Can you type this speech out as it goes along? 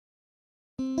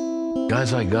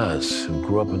Guys like us who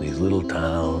grew up in these little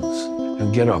towns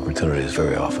don't get opportunities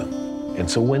very often.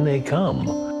 And so when they come,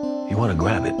 you want to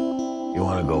grab it. You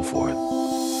want to go for it.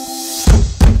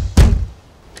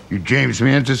 You James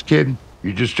Mantis kid?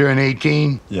 You just turned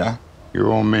 18? Yeah.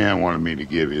 Your old man wanted me to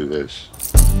give you this.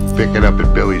 Pick it up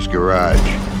at Billy's garage.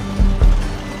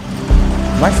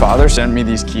 My father sent me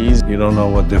these keys. You don't know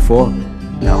what they're for?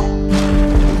 No.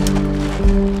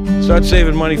 Start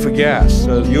saving money for gas.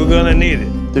 You're gonna need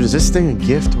it. Dude, is this thing a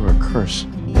gift or a curse?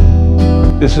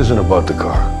 This isn't about the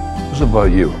car. This is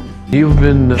about you. You've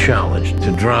been challenged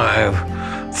to drive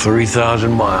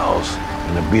 3,000 miles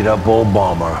in a beat-up old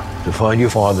bomber to find your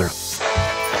father.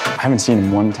 I haven't seen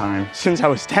him one time since I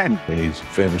was 10. He's a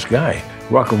famous guy,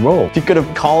 rock and roll. He could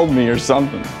have called me or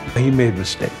something. He made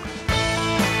mistakes.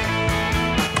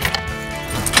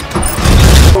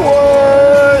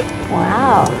 What?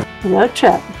 Wow, road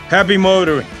trip. Happy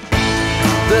motoring.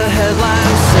 The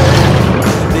headlines say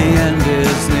the end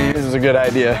is near. This is a good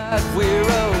idea. We're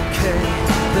okay,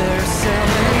 they're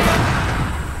saying.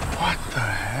 What the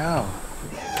hell?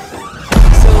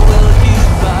 So will you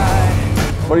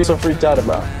buy? What are you so freaked out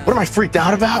about? What am I freaked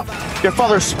out about? Your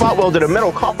father spot welded a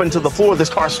metal coffin to the floor of this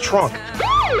car's trunk.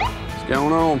 What's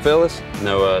going on, Phyllis?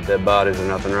 No dead bodies or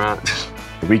nothing, right?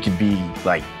 We could be,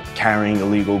 like, carrying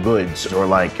illegal goods or,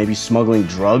 like, maybe smuggling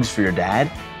drugs for your dad.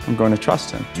 I'm going to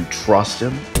trust him. You trust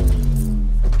him?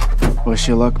 Wish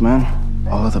you luck, man.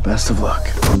 All the best of luck.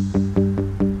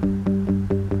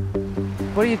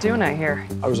 What are you doing out here?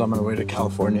 I was on my way to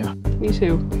California. Me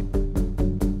too.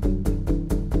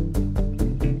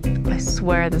 I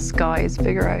swear the sky is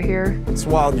bigger out here. It's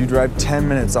wild. You drive 10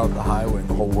 minutes out the highway and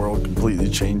the whole world completely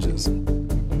changes.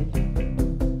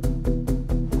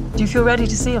 Do you feel ready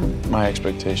to see him? My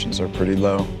expectations are pretty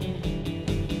low.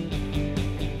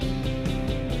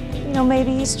 You know,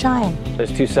 maybe he's trying.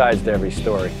 There's two sides to every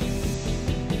story.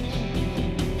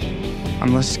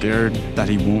 I'm less scared that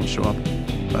he won't show up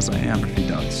as I am if he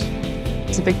does.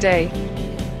 It's a big day.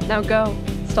 Now go.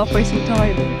 Stop wasting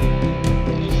time.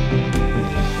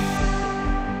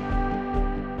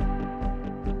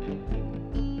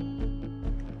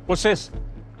 What's this?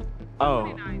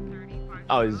 Oh,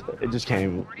 it just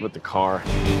came with the car.